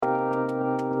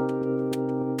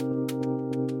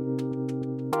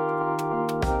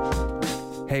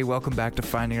Hey, welcome back to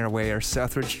Finding Our Way, our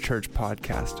Southridge Church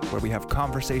podcast, where we have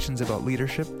conversations about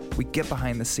leadership, we get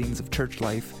behind the scenes of church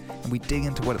life, and we dig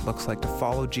into what it looks like to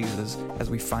follow Jesus as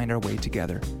we find our way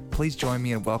together. Please join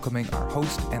me in welcoming our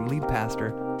host and lead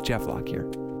pastor, Jeff Lockyer.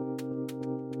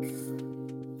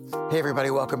 Hey everybody,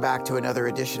 welcome back to another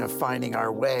edition of Finding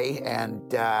Our Way.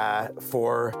 And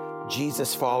for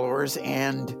Jesus followers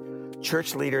and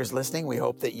church leaders listening, we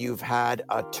hope that you've had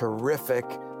a terrific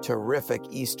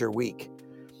Easter week.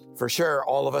 For sure,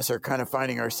 all of us are kind of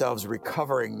finding ourselves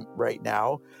recovering right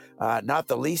now, not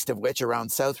the least of which around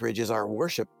Southridge is our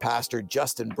worship pastor,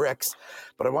 Justin Brix.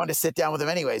 But I wanted to sit down with him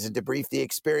anyways and debrief the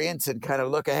experience and kind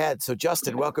of look ahead. So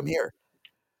Justin, welcome here.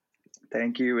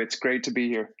 Thank you. It's great to be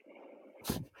here.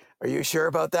 Are you sure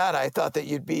about that? I thought that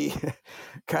you'd be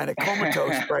kind of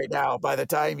comatose right now by the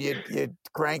time you'd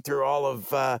crank through all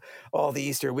the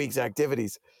Easter week's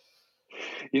activities.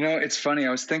 You know, it's funny.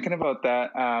 I was thinking about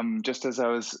that just as I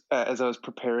was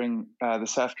preparing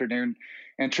this afternoon.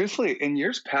 And truthfully, in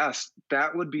years past,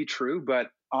 that would be true. But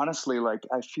honestly,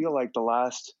 I feel like the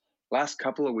last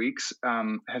couple of weeks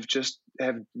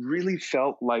have really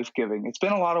felt life-giving. It's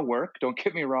been a lot of work. Don't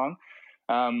get me wrong.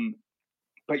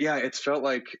 But yeah, it's felt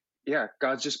like,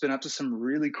 God's just been up to some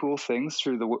really cool things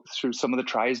through some of the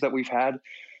tries that we've had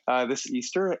this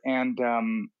Easter. And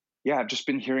I've just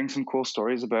been hearing some cool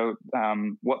stories about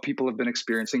what people have been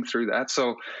experiencing through that.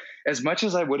 So as much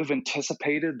as I would have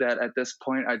anticipated that at this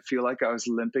point, I'd feel like I was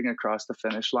limping across the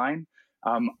finish line,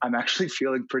 I'm actually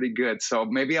feeling pretty good. So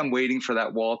maybe I'm waiting for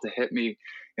that wall to hit me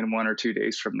in 1 or 2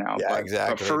 days from now. Yeah,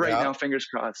 exactly. But for right now, fingers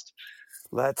crossed.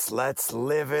 Let's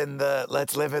live in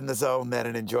the zone then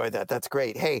and enjoy that. That's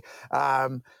great. Hey,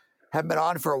 haven't been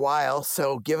on for a while,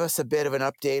 so give us a bit of an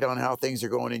update on how things are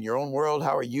going in your own world.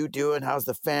 How are you doing? How's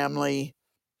the family?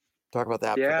 Talk about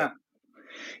that. Yeah,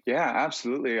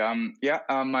 absolutely.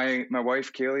 My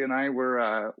wife Kaylee and I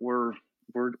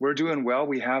we're doing well.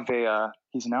 We have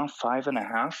he's now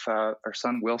 5.5. Our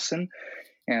son Wilson.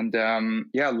 And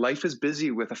life is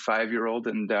busy with a 5-year-old,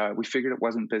 and we figured it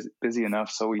wasn't busy enough,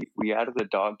 so we added a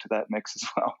dog to that mix as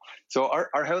well. So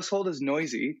our household is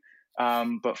noisy,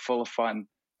 but full of fun,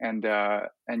 and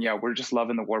we're just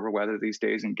loving the warmer weather these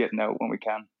days and getting out when we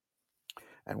can.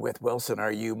 And with Wilson,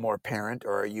 are you more parent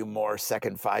or are you more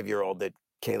second 5-year-old that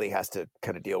Kaylee has to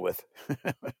kind of deal with?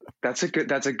 That's a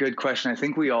good question. I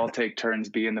think we all take turns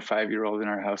being the 5-year-old in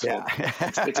our household. Yeah.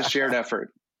 It's a shared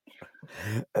effort.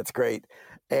 That's great.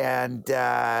 And,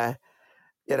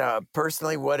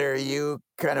 personally, what are you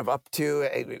kind of up to?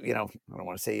 I don't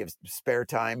want to say you have spare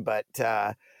time, but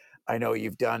I know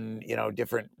you've done,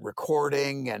 different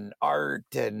recording and art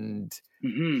and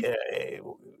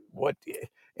what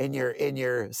in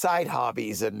your side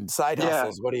hobbies and side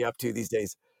hustles, what are you up to these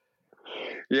days?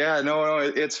 Yeah, no,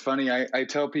 it's funny. I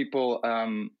tell people,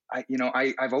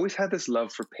 I've always had this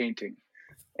love for painting.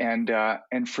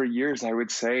 And for years, I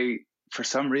would say, for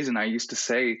some reason, I used to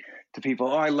say to people,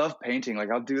 "Oh, I love painting.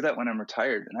 Like, I'll do that when I'm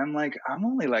retired." And I'm like, I'm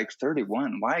only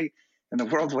 31. Why in the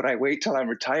world would I wait till I'm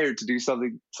retired to do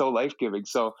something so life-giving?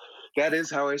 So that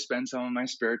is how I spend some of my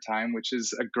spare time, which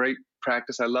is a great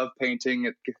practice. I love painting.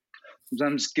 It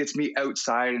sometimes gets me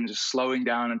outside and just slowing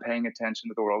down and paying attention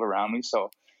to the world around me. So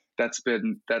that's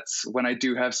when I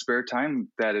do have spare time.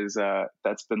 That's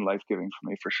been life-giving for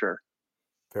me for sure.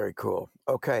 Very cool.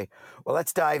 Okay. Well,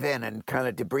 let's dive in and kind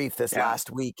of debrief this last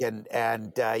week. And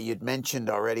you'd mentioned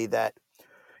already that,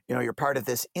 you're part of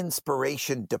this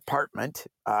inspiration department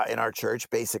in our church,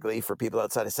 basically for people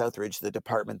outside of Southridge, the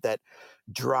department that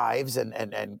drives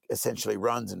and essentially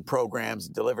runs and programs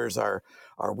and delivers our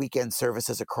weekend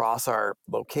services across our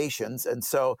locations. And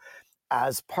so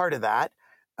as part of that,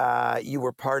 you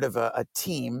were part of a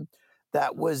team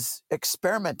that was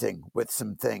experimenting with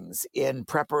some things in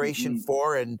preparation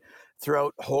for and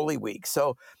throughout Holy Week.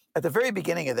 So at the very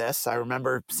beginning of this, I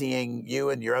remember seeing you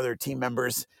and your other team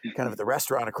members kind of at the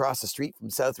restaurant across the street from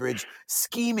Southridge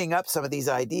scheming up some of these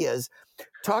ideas.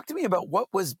 Talk to me about what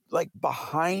was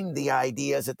behind the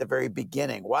ideas at the very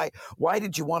beginning. Why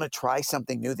did you want to try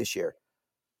something new this year?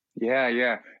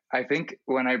 Yeah. I think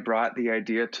when I brought the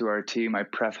idea to our team, I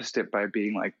prefaced it by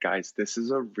being like, guys, this is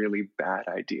a really bad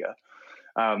idea.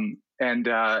 And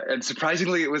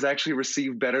surprisingly, it was actually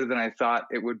received better than I thought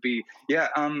it would be. Yeah.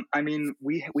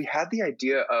 We had the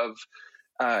idea of,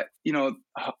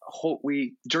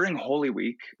 during Holy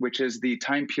Week, which is the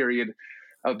time period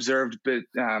observed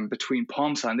between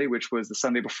Palm Sunday, which was the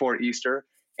Sunday before Easter,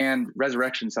 and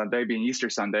Resurrection Sunday being Easter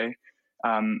Sunday.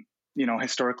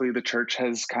 Historically, the church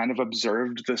has kind of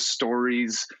observed the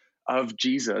stories of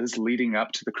Jesus leading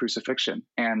up to the crucifixion.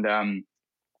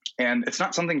 And it's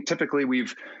not something typically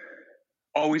we've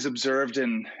always observed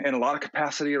in a lot of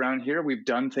capacity around here. We've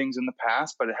done things in the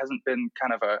past, but it hasn't been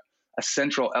kind of a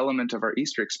central element of our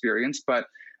Easter experience. But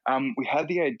we had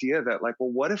the idea that, like,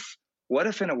 well, what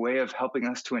if in a way of helping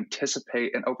us to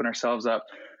anticipate and open ourselves up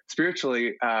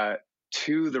spiritually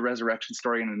to the resurrection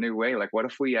story in a new way? Like, what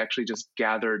if we actually just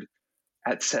gathered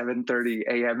at 7:30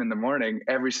 a.m. in the morning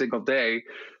every single day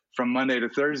from Monday to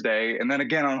Thursday, and then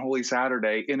again on Holy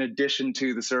Saturday, in addition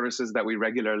to the services that we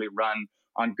regularly run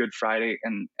on Good Friday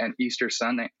and Easter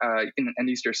Sunday, and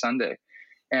Easter Sunday.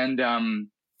 And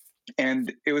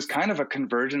it was kind of a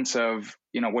convergence of,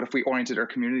 what if we oriented our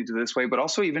community to this way, but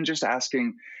also even just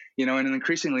asking, in an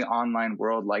increasingly online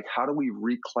world, like, how do we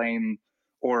reclaim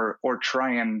or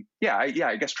try and, I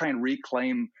guess try and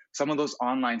reclaim some of those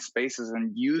online spaces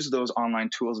and use those online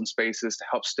tools and spaces to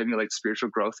help stimulate spiritual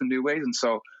growth in new ways. And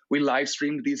so we live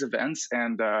streamed these events,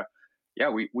 and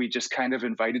we just kind of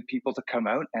invited people to come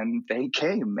out, and they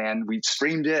came, and we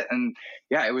streamed it. And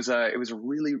it was a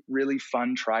really, really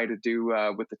fun try to do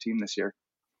with the team this year.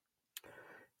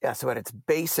 Yeah. So at its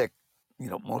basic,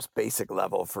 most basic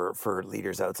level for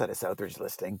leaders outside of Southridge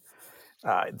Listing,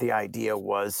 the idea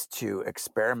was to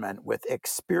experiment with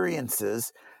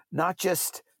experiences, not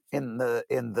just in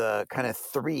the kind of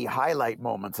three highlight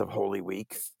moments of Holy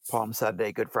Week, Palm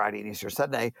Sunday, Good Friday, and Easter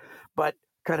Sunday, but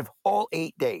kind of all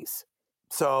 8 days.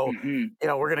 So,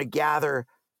 we're going to gather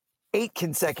 8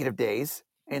 consecutive days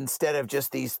instead of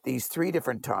just these 3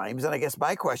 different times. And I guess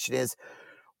my question is,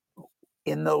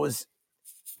 in those,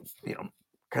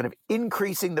 kind of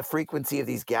increasing the frequency of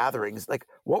these gatherings, like,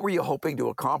 what were you hoping to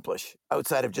accomplish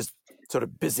outside of just sort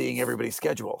of busying everybody's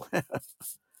schedule?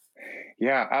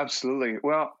 Yeah, absolutely.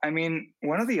 Well, I mean,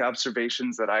 one of the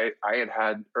observations that I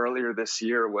had earlier this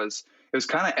year was, it was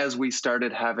kind of as we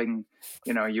started having,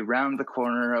 you round the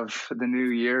corner of the new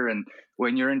year, and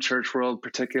when you're in church world,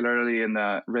 particularly in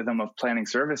the rhythm of planning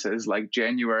services, like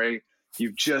January,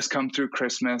 you've just come through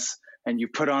Christmas and you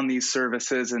put on these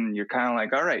services, and you're kind of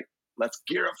like, all right, let's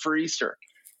gear up for Easter.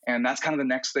 And that's kind of the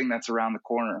next thing that's around the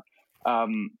corner.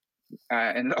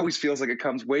 And it always feels like it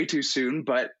comes way too soon,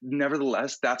 but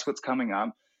nevertheless, that's what's coming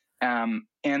up. And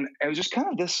it was just kind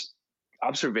of this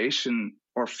observation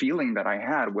or feeling that I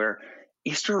had, where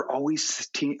Easter always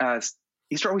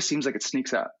seems like it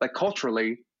sneaks up, like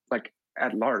culturally, like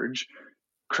at large.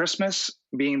 Christmas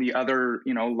being the other,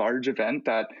 large event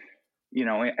that,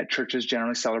 at churches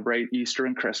generally celebrate. Easter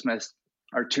and Christmas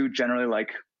are 2 generally like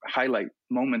highlight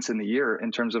moments in the year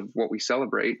in terms of what we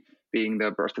celebrate, being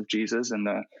the birth of Jesus and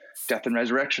the death and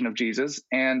resurrection of Jesus.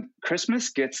 And Christmas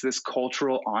gets this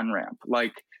cultural on-ramp.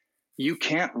 Like, you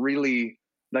can't really,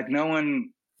 like, no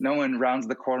one rounds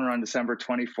the corner on December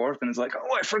 24th and is like,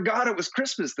 oh, I forgot it was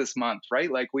Christmas this month, right?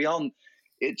 Like,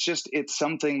 it's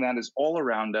something that is all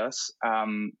around us,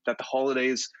 that the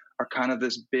holidays are kind of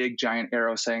this big giant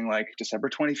arrow saying, like, December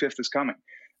 25th is coming.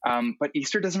 But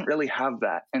Easter doesn't really have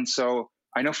that. And so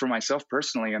I know for myself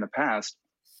personally, in the past,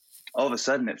 all of a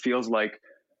sudden it feels like,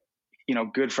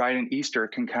 Good Friday and Easter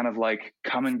can kind of like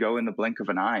come and go in the blink of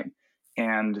an eye.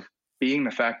 And being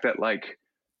the fact that, like,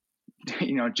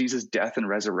 Jesus' death and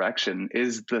resurrection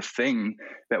is the thing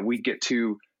that we get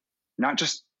to not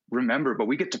just remember, but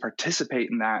we get to participate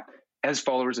in that as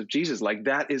followers of Jesus. Like,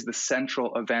 that is the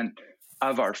central event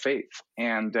of our faith.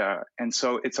 And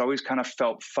so it's always kind of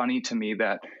felt funny to me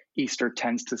that Easter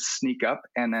tends to sneak up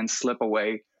and then slip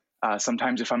away,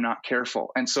 sometimes if I'm not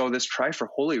careful. And so this try for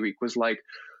Holy Week was like,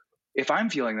 if I'm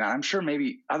feeling that, I'm sure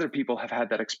maybe other people have had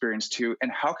that experience too. And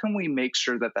how can we make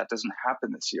sure that that doesn't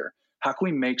happen this year? How can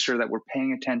we make sure that we're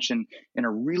paying attention in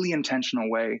a really intentional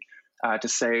way, to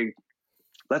say,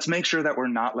 let's make sure that we're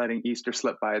not letting Easter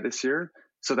slip by this year,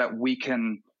 so that we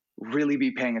can really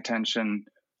be paying attention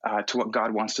to what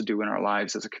God wants to do in our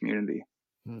lives as a community.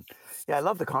 Yeah, I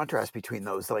love the contrast between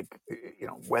those, like,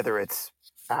 whether it's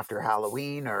after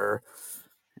Halloween or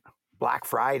Black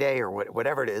Friday or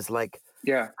whatever it is, like,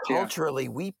 culturally,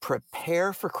 we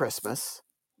prepare for Christmas.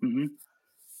 Mm-hmm.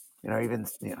 Even,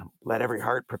 let every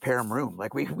heart prepare room.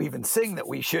 Like, we even sing that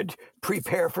we should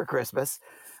prepare for Christmas.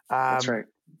 That's right.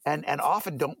 And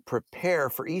often don't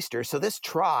prepare for Easter. So this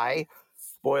try,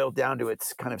 boiled down to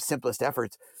its kind of simplest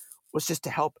efforts, was just to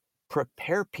help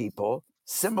prepare people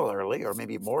similarly, or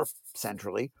maybe more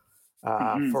centrally,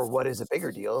 for what is a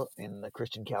bigger deal in the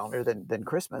Christian calendar than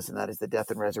Christmas, and that is the death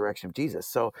and resurrection of Jesus.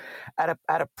 So at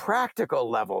a practical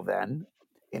level then,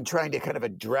 in trying to kind of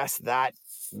address that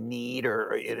need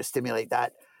or stimulate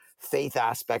that faith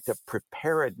aspect of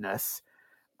preparedness,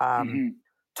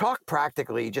 talk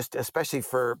practically, just especially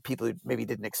for people who maybe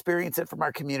didn't experience it from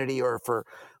our community, or for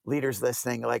leaders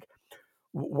listening, like,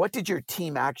 what did your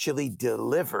team actually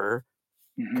deliver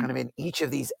kind of in each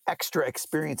of these extra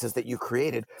experiences that you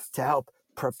created to help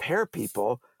prepare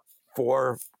people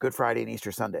for Good Friday and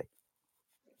Easter Sunday?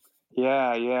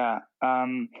 Yeah. I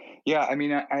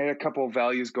mean, I had a couple of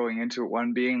values going into it.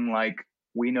 One being like,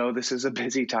 we know this is a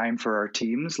busy time for our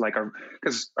teams,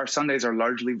 because our Sundays are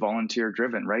largely volunteer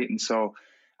driven, right? And so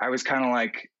I was kind of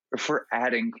like, if we're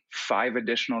adding 5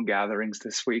 additional gatherings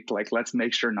this week, like, let's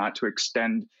make sure not to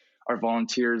extend our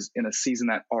volunteers in a season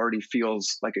that already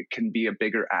feels like it can be a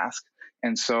bigger ask.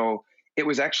 And so it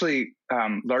was actually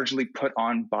largely put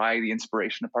on by the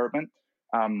inspiration department,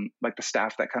 like the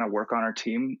staff that kind of work on our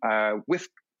team, with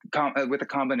a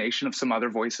combination of some other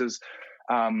voices,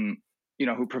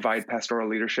 who provide pastoral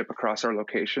leadership across our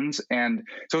locations. And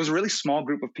so it was a really small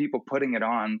group of people putting it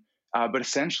on. But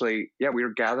essentially, we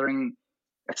were gathering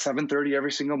at 7:30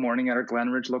 every single morning at our Glen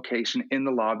Ridge location in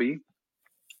the lobby.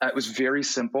 It was very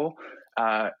simple.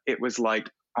 It was like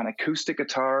an acoustic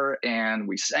guitar, and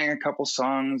we sang a couple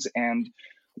songs, and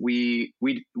we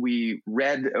read. We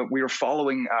were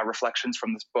following reflections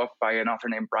from this book by an author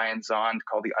named Brian Zond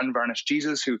called "The Unvarnished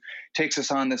Jesus," who takes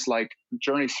us on this like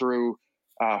journey through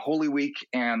Holy Week,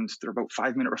 and they're about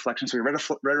 5-minute reflections. So we read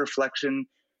a reflection.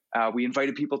 We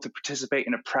invited people to participate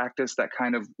in a practice that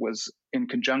kind of was in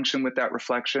conjunction with that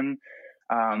reflection.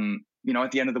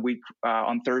 At the end of the week,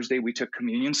 on Thursday, we took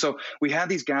communion. So we had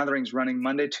these gatherings running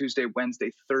Monday, Tuesday,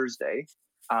 Wednesday, Thursday,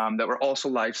 that were also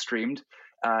live streamed.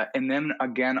 And then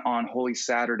again on Holy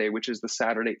Saturday, which is the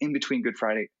Saturday in between Good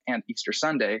Friday and Easter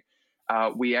Sunday,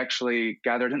 we actually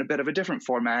gathered in a bit of a different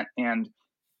format, and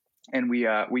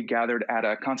we gathered at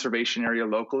a conservation area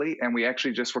locally, and we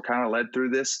actually just were kind of led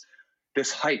through this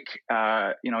hike,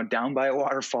 down by a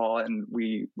waterfall, and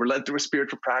we were led through a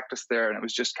spiritual practice there, and it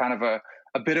was just kind of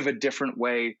a bit of a different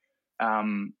way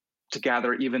to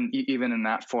gather, even in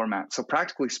that format. So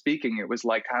practically speaking, it was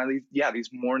like kind of these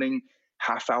morning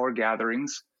half-hour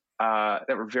gatherings that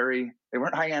were they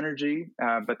weren't high energy,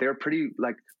 but they were pretty,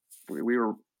 like, we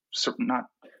were not,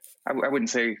 I wouldn't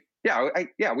say,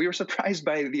 we were surprised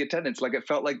by the attendance. Like, it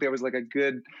felt like there was like a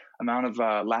good amount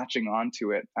of latching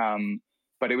onto it.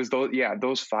 But it was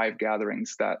those 5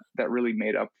 gatherings that really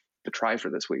made up the try for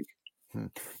this week.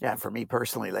 Yeah, for me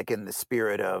personally, like in the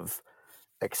spirit of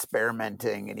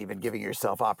experimenting and even giving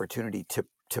yourself opportunity to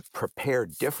prepare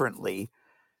differently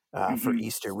for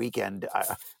Easter weekend,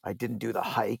 I didn't do the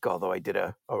hike, although I did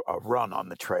a run on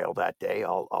the trail that day.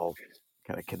 I'll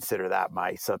kind of consider that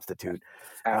my substitute.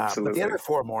 Absolutely. But the other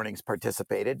 4 mornings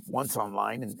participated, once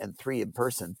online and 3 in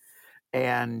person.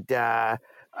 And I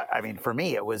mean, for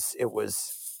me, it was. I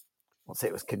won't say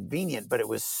it was convenient, but it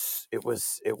was. It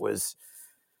was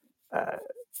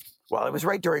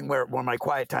right during where my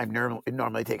quiet time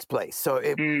normally takes place. So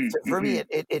for me,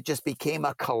 it just became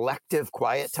a collective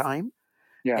quiet time.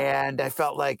 Yeah. And I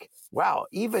felt like, wow,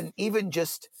 even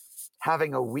just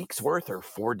having a week's worth, or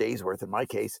 4 days worth in my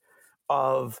case,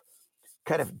 of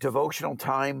kind of devotional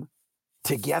time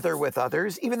together with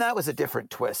others, even that was a different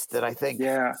twist that I think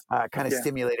kind of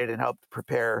stimulated and helped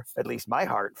prepare at least my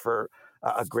heart for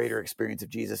a greater experience of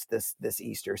Jesus this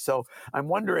Easter. So I'm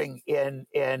wondering, in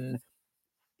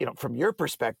from your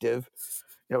perspective,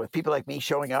 with people like me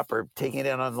showing up or taking it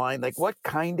in online, like, what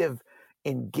kind of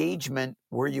engagement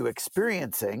were you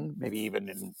experiencing, maybe even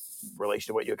in relation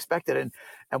to what you expected,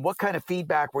 and what kind of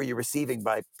feedback were you receiving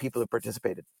by people who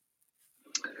participated?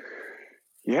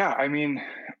 Yeah, I mean,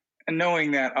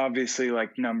 knowing that obviously,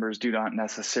 like, numbers do not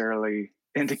necessarily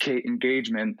indicate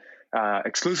engagement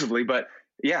exclusively, but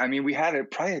yeah, I mean, we had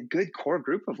probably a good core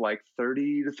group of like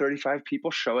 30 to 35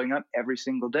 people showing up every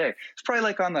single day. It's probably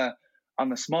like on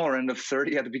the smaller end of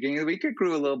 30 at the beginning of the week. It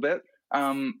grew a little bit,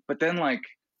 but then, like,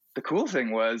 the cool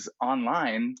thing was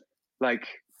online, like,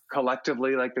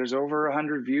 collectively, like, there's over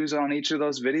 100 views on each of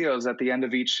those videos at the end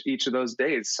of each of those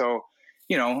days. So,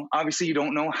 obviously you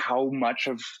don't know how much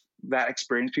of that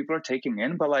experience people are taking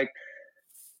in, but, like,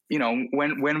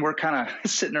 when we're kind of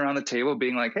sitting around the table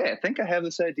being like, hey, I think I have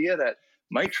this idea that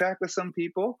might track with some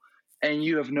people, and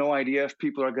you have no idea if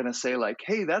people are going to say, like,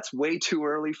 hey, that's way too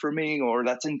early for me, or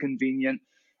that's inconvenient.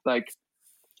 Like,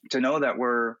 to know that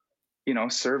we're,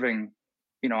 serving,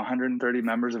 130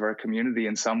 members of our community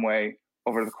in some way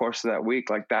over the course of that week,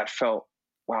 like, that felt,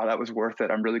 wow, that was worth it.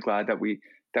 I'm really glad that we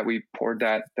poured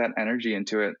that energy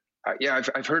into it.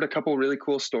 I've heard a couple really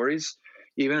cool stories,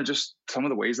 even just some of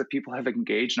the ways that people have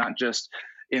engaged, not just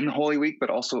in the Holy Week, but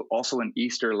also in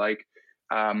Easter. Like,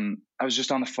 I was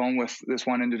just on the phone with this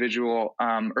one individual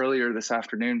earlier this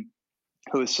afternoon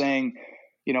who was saying,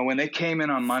 when they came in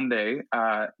on Monday,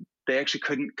 they actually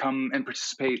couldn't come and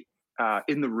participate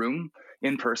in the room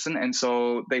in person. And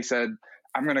so they said,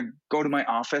 I'm going to go to my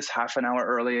office half an hour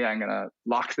early. I'm going to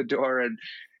lock the door and,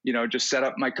 just set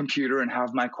up my computer and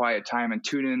have my quiet time and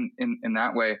tune in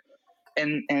that way.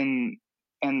 And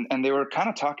they were kind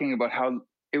of talking about how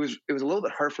it was a little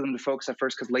bit hard for them to focus at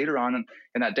first, because later on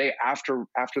in that day, after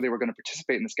they were going to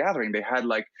participate in this gathering, they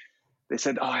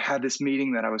said, oh, I had this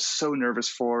meeting that I was so nervous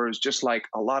for. It was just like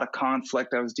a lot of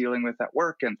conflict I was dealing with at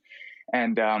work.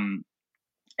 And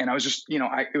I was just,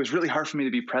 it was really hard for me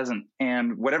to be present.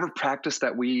 And whatever practice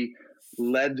that we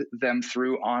led them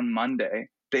through on Monday,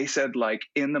 they said, like,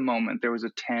 in the moment, there was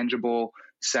a tangible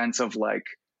sense of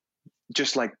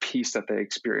just like peace that they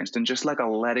experienced, and just like a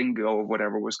letting go of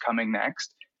whatever was coming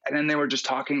next. And then they were just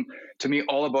talking to me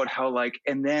all about how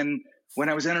and then when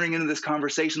I was entering into this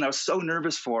conversation I was so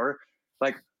nervous for,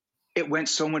 it went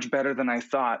so much better than I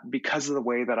thought, because of the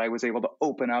way that I was able to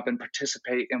open up and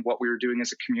participate in what we were doing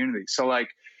as a community. So I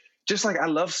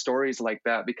love stories like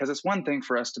that, because it's one thing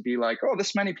for us to be like, oh,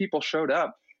 this many people showed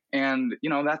up, and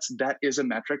that is a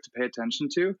metric to pay attention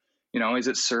to. Is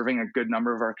it serving a good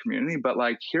number of our community? But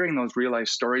hearing those real life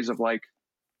stories of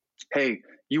hey,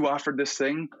 you offered this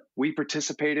thing, we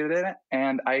participated in it,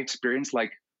 and I experienced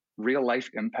real life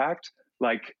impact.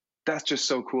 That's just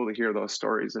so cool to hear those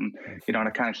stories, and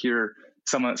to kind of hear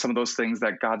some of those things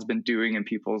that God's been doing in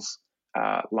people's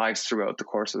lives throughout the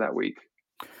course of that week.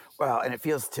 Well, and it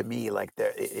feels to me like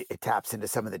it taps into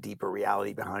some of the deeper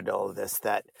reality behind all of this,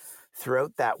 that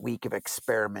throughout that week of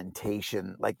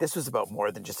experimentation, this was about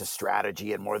more than just a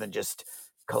strategy, and more than just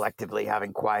collectively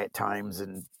having quiet times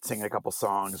and singing a couple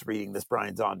songs, reading this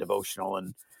Brian Zahn devotional,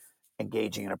 and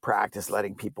engaging in a practice,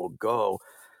 letting people go.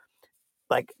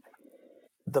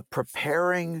 The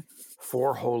preparing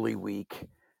for Holy Week,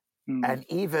 and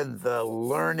even the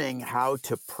learning how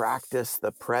to practice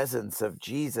the presence of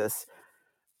Jesus,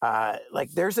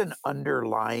 there's an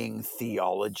underlying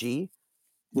theology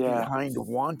behind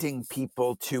wanting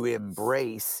people to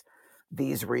embrace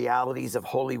these realities of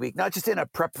Holy Week, not just in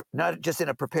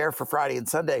a prepare for Friday and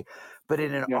Sunday, but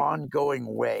in an ongoing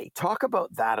way. Talk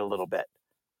about that a little bit.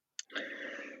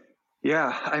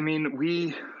 Yeah, I mean,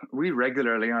 we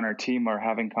regularly on our team are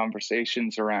having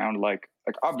conversations around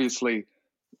obviously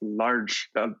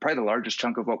probably the largest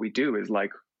chunk of what we do is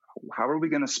how are we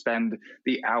going to spend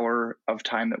the hour of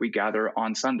time that we gather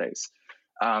on Sundays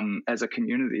as a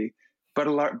community? But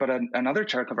another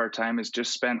chunk of our time is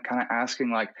just spent kind of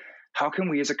asking how can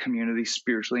we as a community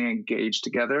spiritually engage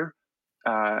together,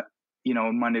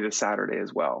 Monday to Saturday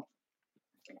as well.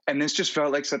 And this just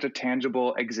felt like such a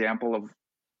tangible example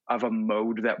of a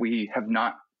mode that we have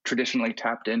not traditionally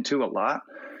tapped into a lot,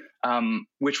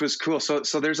 which was cool.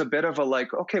 So there's a bit of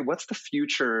okay, what's the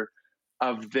future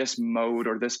of this mode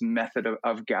or this method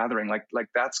of gathering?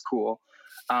 That's cool.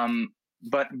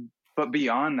 But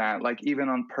beyond that, even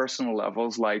on personal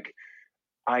levels, what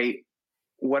I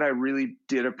really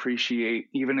did appreciate,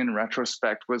 even in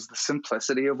retrospect, was the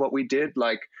simplicity of what we did.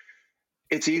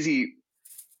 It's easy,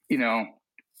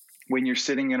 when you're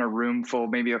sitting in a room full,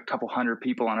 maybe a couple hundred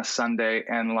people on a Sunday,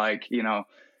 and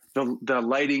the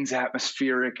lighting's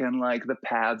atmospheric, and the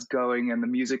pads going and the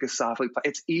music is softly played.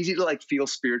 It's easy to feel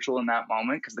spiritual in that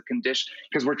moment,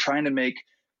 because we're trying to make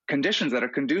conditions that are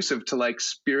conducive to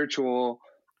spiritual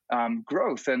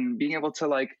growth and being able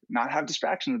to not have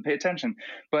distractions and pay attention.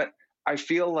 But I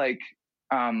feel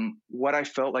what I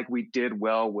felt like we did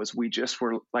well was we just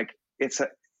were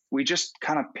we just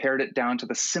kind of pared it down to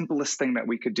the simplest thing that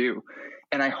we could do.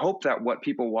 And I hope that what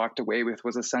people walked away with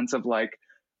was a sense of my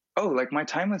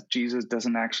time with Jesus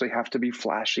doesn't actually have to be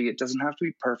flashy. It doesn't have to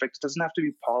be perfect. It doesn't have to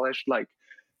be polished.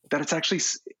 That it's actually,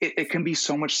 it can be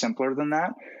so much simpler than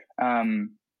that.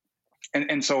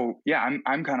 And so, yeah,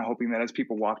 I'm kind of hoping that as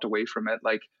people walked away from it,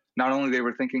 not only they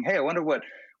were thinking, hey, I wonder what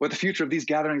the future of these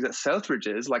gatherings at Southridge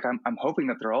is. I'm hoping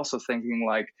that they're also thinking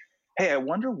hey, I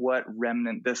wonder what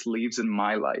remnant this leaves in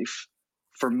my life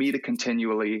for me to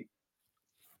continually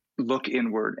look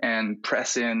inward and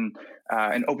press in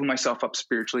and open myself up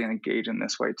spiritually and engage in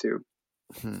this way too.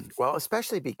 Well,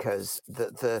 especially because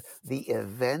the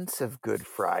events of Good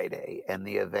Friday and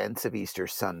the events of Easter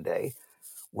Sunday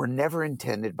were never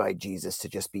intended by Jesus to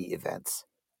just be events.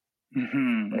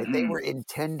 Right? They were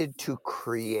intended to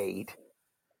create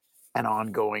an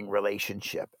ongoing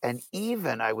relationship. And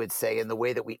even, I would say, in the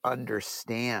way that we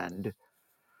understand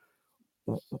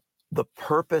the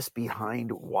purpose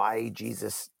behind why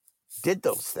Jesus did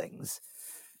those things,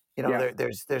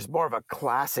 there's more of a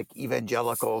classic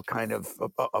evangelical kind of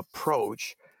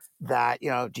approach that,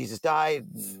 Jesus died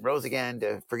and rose again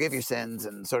to forgive your sins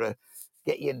and sort of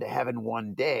get you into heaven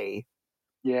one day.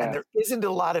 Yeah. And there isn't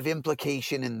a lot of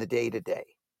implication in the day-to-day.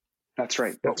 That's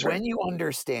right. But when you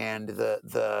understand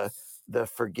the the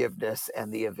forgiveness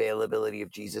and the availability of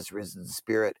Jesus' risen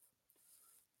spirit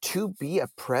to be a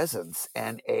presence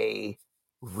and a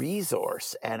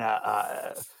resource and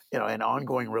an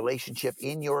ongoing relationship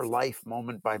in your life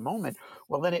moment by moment,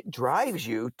 well, then it drives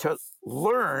you to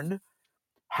learn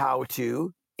how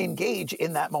to engage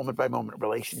in that moment by moment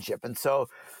relationship. And so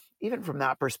even from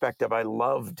that perspective, I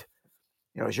loved,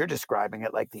 as you're describing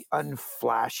it, like the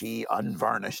unflashy,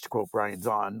 unvarnished, quote Brian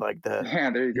Zahn, like the Yeah,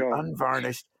 there you go.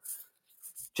 unvarnished,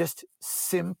 just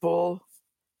simple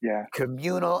Yeah,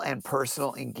 communal and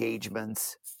personal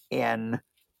engagements in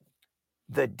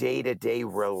the day-to-day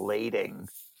relating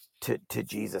to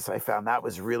Jesus. I found that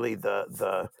was really the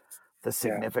yeah,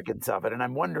 significance of it. And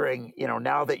I'm wondering,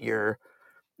 now that you're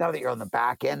on the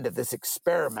back end of this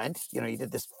experiment, you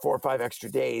did this 4 or 5 extra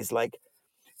days, like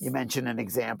you mentioned an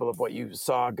example of what you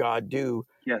saw God do.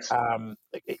 yes.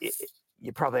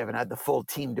 You probably haven't had the full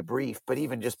team debrief, but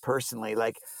even just personally,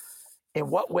 like, in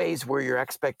what ways were your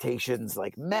expectations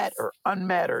like met or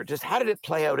unmet, or just how did it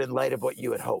play out in light of what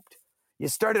you had hoped? You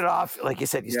started off, like you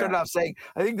said, Yeah, saying,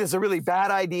 I think this is a really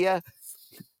bad idea.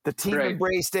 The team right.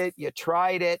 embraced it. You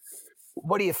tried it.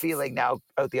 What are you feeling now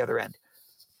out the other end?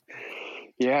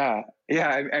 Yeah,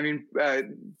 yeah. I mean,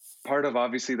 part of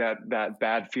obviously that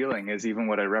bad feeling is even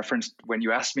what I referenced when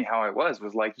you asked me how I was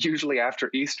like usually after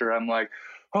Easter, I'm like,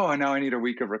 oh, now I need a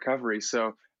week of recovery.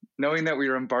 So knowing that we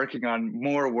were embarking on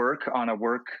more work on a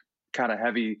work kind of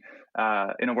heavy,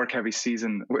 in a work heavy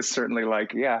season was certainly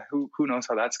like, yeah, who knows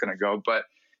how that's going to go. But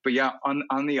yeah,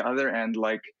 on the other end,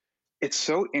 like it's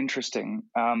so interesting.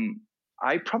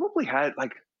 I probably had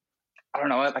like, I don't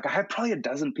know, like I had probably a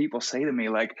dozen people say to me,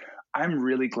 like, I'm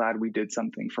really glad we did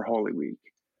something for Holy Week,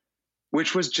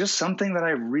 which was just something that I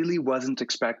really wasn't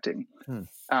expecting.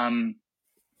 Hmm.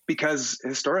 Because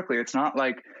historically, it's not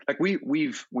like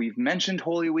we've mentioned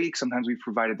Holy Week. Sometimes we've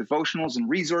provided devotionals and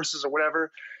resources or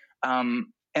whatever. And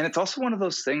it's also one of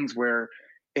those things where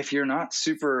if you're not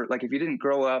super, like if you didn't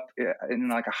grow up in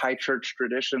like a high church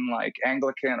tradition, like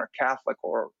Anglican or Catholic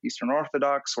or Eastern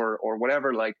Orthodox or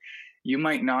whatever, like you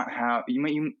might not have,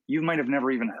 you might have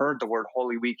never even heard the word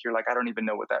Holy Week. You're like, I don't even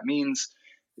know what that means.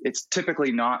 It's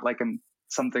typically not like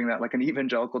something that like an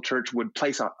evangelical church would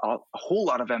place a whole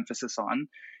lot of emphasis on.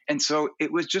 And so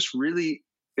it was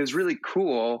really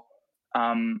cool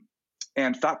and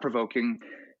thought provoking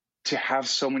to have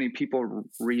so many people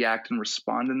react and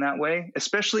respond in that way,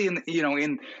 especially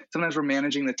in sometimes we're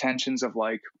managing the tensions of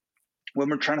like when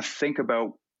we're trying to think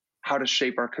about how to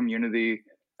shape our community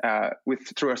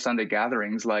through our Sunday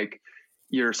gatherings. Like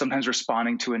you're sometimes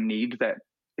responding to a need that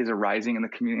is arising in the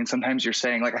community, and sometimes you're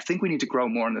saying like, I think we need to grow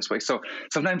more in this way. So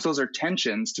sometimes those are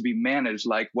tensions to be managed,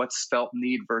 like what's felt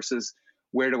need versus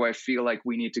where do I feel like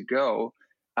we need to go.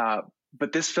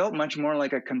 But this felt much more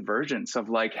like a convergence of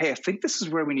like, hey, I think this is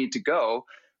where we need to go.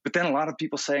 But then a lot of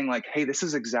people saying like, hey, this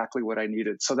is exactly what I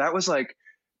needed. So that was like,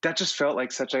 that just felt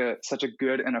like such a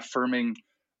good and affirming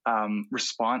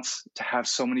response to have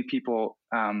so many people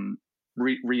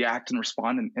react and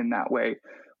respond in that way,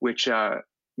 which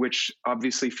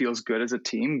obviously feels good as a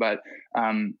team. But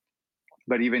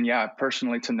even, yeah,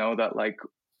 personally to know that like,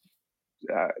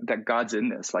 that God's in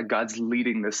this, like God's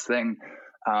leading this thing.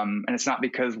 And it's not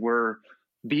because we're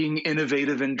being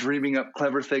innovative and dreaming up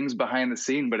clever things behind the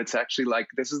scene, but it's actually like,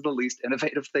 this is the least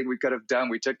innovative thing we could have done.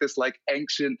 We took this like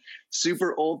ancient,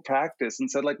 super old practice and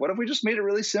said like, what if we just made it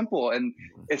really simple? And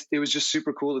it was just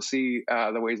super cool to see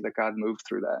the ways that God moved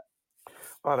through that.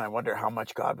 Well, and I wonder how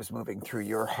much God was moving through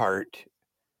your heart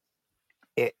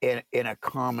in a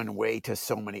common way to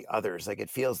so many others. Like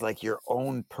it feels like your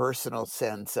own personal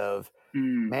sense of,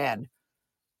 man,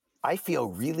 I feel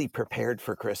really prepared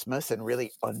for Christmas and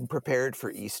really unprepared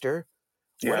for Easter.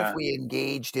 What if Yeah. we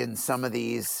engaged in some of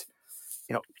these,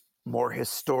 more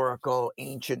historical,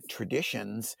 ancient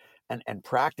traditions and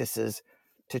practices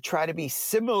to try to be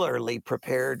similarly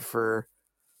prepared for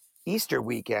Easter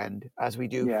weekend as we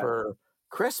do Yeah. for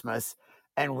Christmas,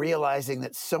 and realizing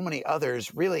that so many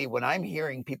others really, when I'm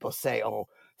hearing people say, oh,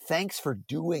 thanks for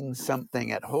doing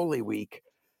something at Holy Week,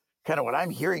 kind of what I'm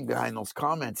hearing behind those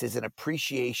comments is an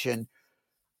appreciation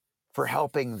for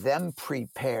helping them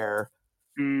prepare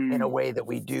in a way that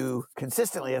we do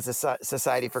consistently as a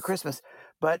society for Christmas.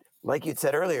 But like you'd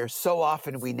said earlier, so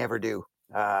often we never do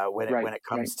when it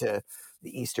comes to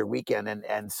the Easter weekend.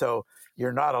 And so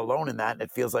you're not alone in that. And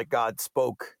it feels like God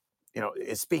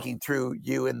is speaking through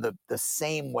you in the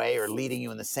same way, or leading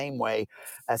you in the same way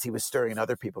as he was stirring in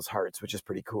other people's hearts, which is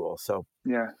pretty cool. So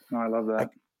Yeah, no, I love that.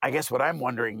 I guess what I'm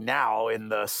wondering now in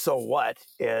the so what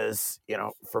is,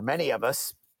 for many of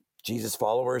us, Jesus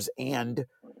followers and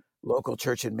local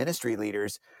church and ministry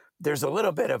leaders, there's a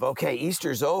little bit of, okay,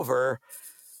 Easter's over,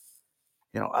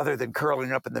 other than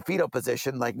curling up in the fetal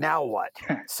position, like now what?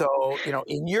 So,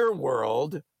 in your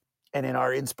world and in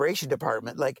our inspiration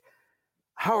department, like,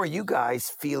 how are you guys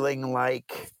feeling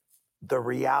like the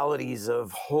realities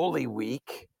of Holy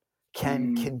Week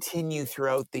can continue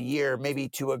throughout the year, maybe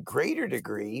to a greater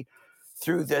degree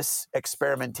through this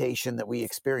experimentation that we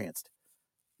experienced?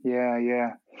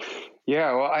 Yeah.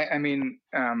 Well, I mean,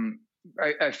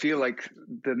 I feel like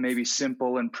the maybe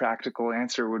simple and practical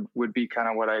answer would be kind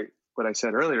of what I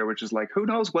said earlier, which is like, who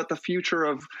knows what the future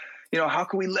of, how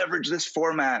can we leverage this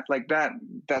format like that?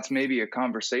 That's maybe a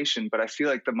conversation, but I feel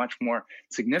like the much more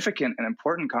significant and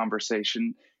important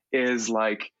conversation is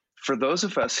like, for those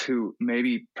of us who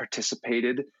maybe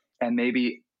participated and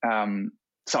maybe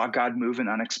saw God move in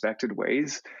unexpected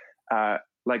ways,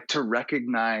 like to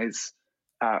recognize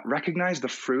the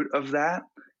fruit of that,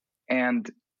 and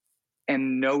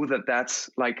know that that's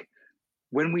like,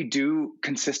 when we do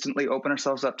consistently open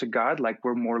ourselves up to God, like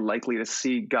we're more likely to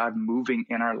see God moving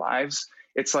in our lives.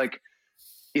 It's like,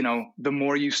 the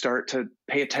more you start to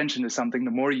pay attention to something,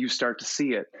 the more you start to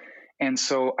see it. And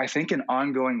so I think in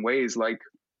ongoing ways, like,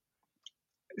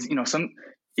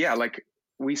 like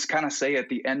we kind of say at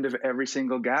the end of every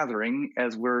single gathering,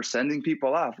 as we're sending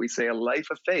people off, we say a life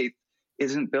of faith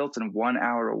isn't built in 1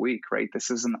 hour a week, right? This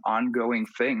is an ongoing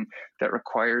thing that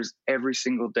requires every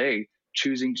single day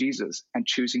choosing Jesus and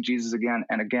choosing Jesus again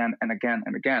and again and again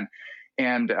and again.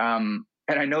 And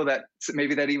I know that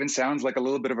maybe that even sounds like a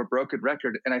little bit of a broken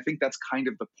record. And I think that's kind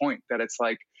of the point, that it's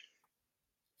like,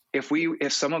 if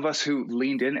some of us who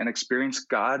leaned in and experienced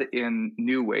God in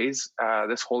new ways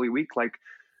this Holy Week, like,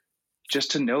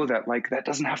 just to know that, like, that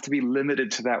doesn't have to be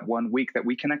limited to that 1 week, that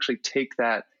we can actually take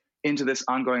that into this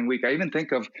ongoing week. I even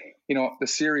think of, the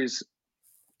series,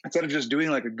 instead of just doing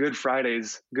like a Good Friday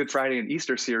and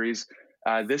Easter series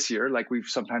this year, like we've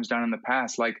sometimes done in the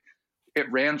past, like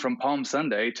it ran from Palm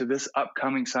Sunday to this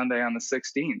upcoming Sunday on the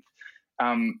 16th.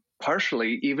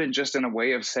 Partially even just in a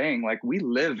way of saying, like, we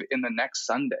live in the next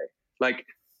Sunday, like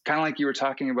kind of like you were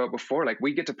talking about before, like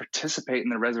we get to participate in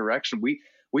the resurrection. We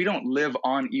don't live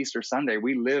on Easter Sunday.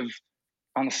 We live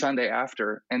on the Sunday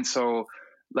after. And so,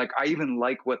 like, I even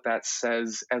like what that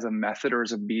says as a method or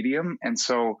as a medium. And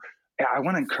so I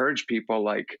want to encourage people,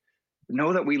 like,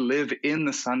 know that we live in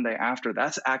the Sunday after.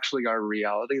 That's actually our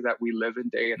reality that we live in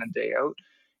day in and day out.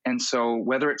 And so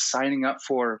whether it's signing up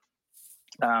for,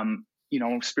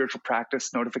 spiritual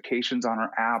practice notifications on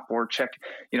our app, or check,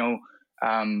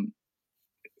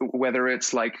 whether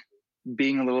it's like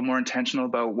being a little more intentional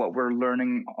about what we're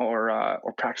learning or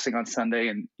practicing on Sunday,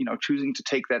 and choosing to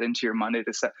take that into your Monday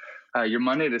to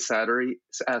Saturday.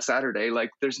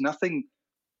 Like, there's nothing,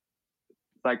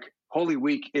 like, Holy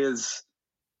Week is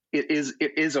a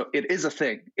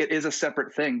thing. It is a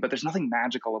separate thing, but there's nothing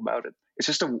magical about it. It's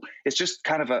just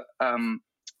kind of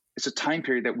it's a time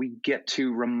period that we get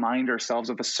to remind ourselves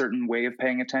of a certain way of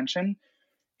paying attention.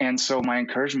 And so my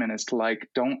encouragement is to, like,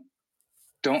 don't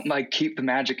like keep the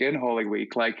magic in Holy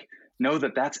Week. Like, know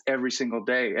that that's every single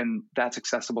day, and that's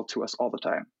accessible to us all the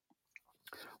time.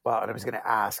 Well, and I was going to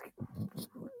ask,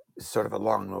 sort of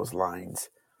along those lines,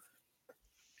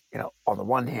 on the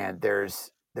one hand, there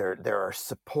are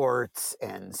supports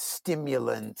and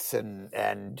stimulants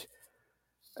and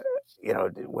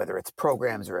whether it's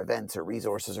programs or events or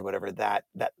resources or whatever that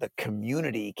the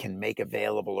community can make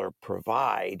available or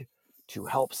provide to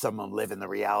help someone live in the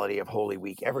reality of Holy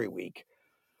Week every week.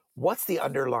 What's the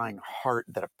underlying heart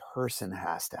that a person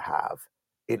has to have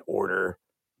in order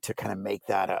to kind of make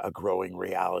that a growing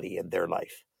reality in their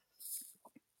life?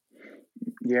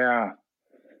 Yeah.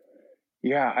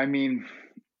 I mean,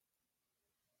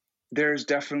 there's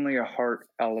definitely a heart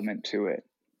element to it.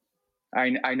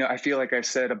 I know, I feel like I've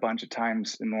said a bunch of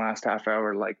times in the last half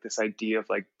hour, like, this idea of,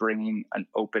 like, bringing an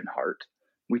open heart.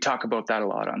 We talk about that a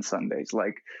lot on Sundays.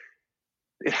 Like,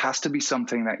 it has to be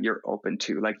something that you're open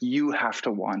to. Like, you have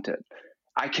to want it.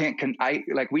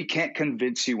 We can't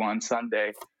convince you on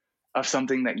Sunday of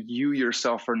something that you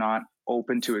yourself are not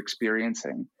open to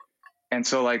experiencing. And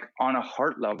so, like, on a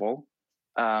heart level,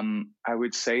 I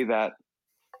would say that,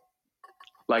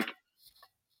 like,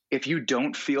 if you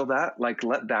don't feel that, like,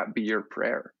 let that be your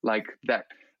prayer, like that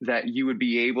you would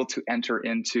be able to enter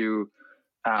into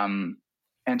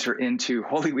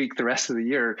Holy Week the rest of the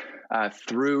year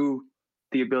through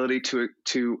the ability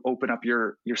to open up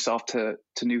yourself to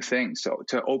new things. So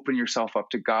to open yourself up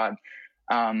to God.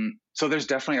 So there's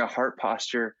definitely a heart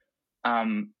posture.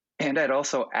 And I'd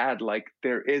also add, like,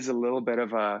 there is a little bit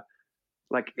of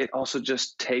it also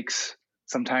just takes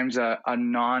sometimes a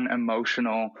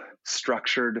non-emotional,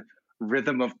 structured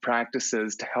rhythm of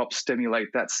practices to help stimulate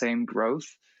that same growth.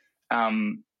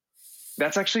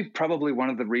 That's actually probably one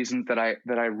of the reasons that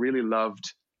I really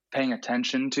loved paying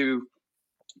attention to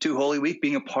Holy Week,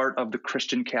 being a part of the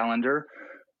Christian calendar.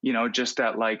 Just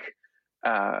that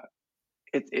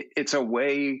it's a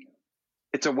way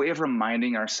of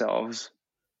reminding ourselves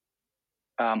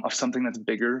of something that's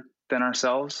bigger than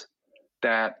ourselves.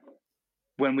 That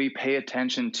when we pay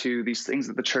attention to these things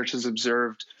that the church has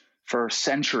observed for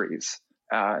centuries,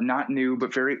 not new,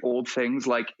 but very old things,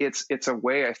 it's a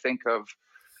way, I think,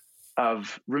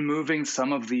 of removing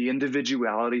some of the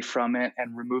individuality from it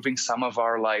and removing some of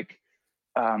our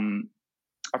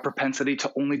propensity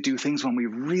to only do things when we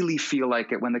really feel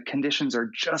like it, when the conditions are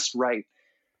just right.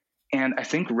 And I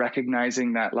think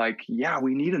recognizing that,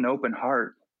 we need an open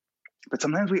heart, but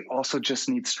sometimes we also just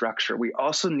need structure. We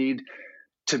also need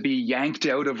to be yanked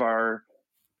out of our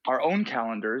own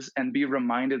calendars and be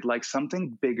reminded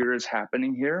something bigger is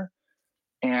happening here.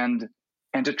 And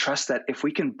to trust that if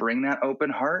we can bring that open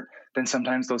heart, then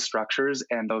sometimes those structures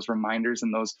and those reminders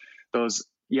and those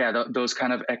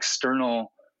kind of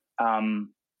external,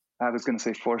 I was going to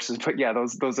say forces, but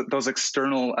those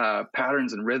external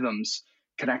patterns and rhythms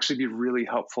can actually be really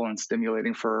helpful and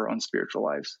stimulating for our own spiritual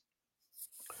lives.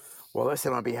 Well,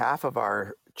 listen, on behalf of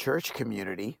our church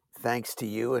community, thanks to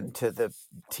you and to the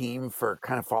team for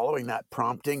kind of following that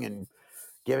prompting and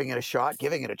giving it a shot,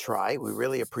 giving it a try. We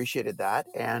really appreciated that,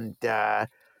 and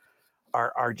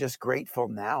are just grateful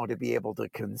now to be able to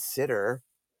consider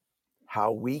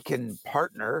how we can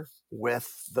partner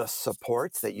with the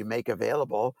supports that you make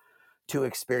available to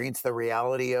experience the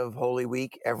reality of Holy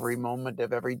Week every moment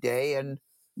of every day and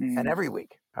every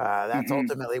week. That's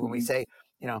ultimately when we say,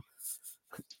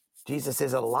 Jesus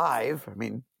is alive. I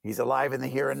mean, he's alive in the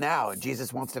here and now, and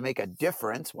Jesus wants to make a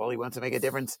difference. Well, he wants to make a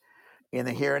difference in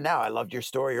the here and now. I loved your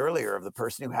story earlier of the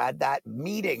person who had that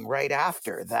meeting right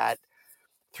after that,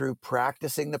 through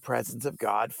practicing the presence of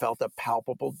God, felt a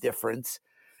palpable difference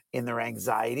in their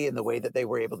anxiety and the way that they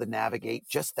were able to navigate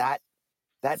just that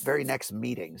very next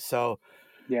meeting. So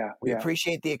we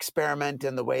appreciate the experiment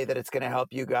and the way that it's going to help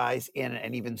you guys in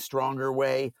an even stronger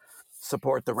way,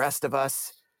 support the rest of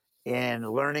us in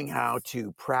learning how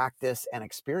to practice and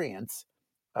experience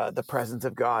the presence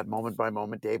of God moment by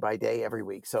moment, day by day, every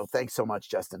week. So thanks so much,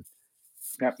 Justin.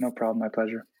 Yep, no problem. My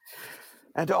pleasure.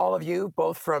 And to all of you,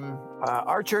 both from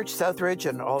our church, Southridge,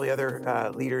 and all the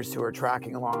other leaders who are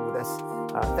tracking along with us,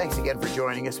 thanks again for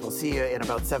joining us. We'll see you in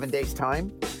about 7 days'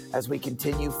 time as we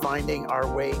continue finding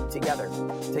our way together.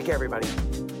 Take care, everybody.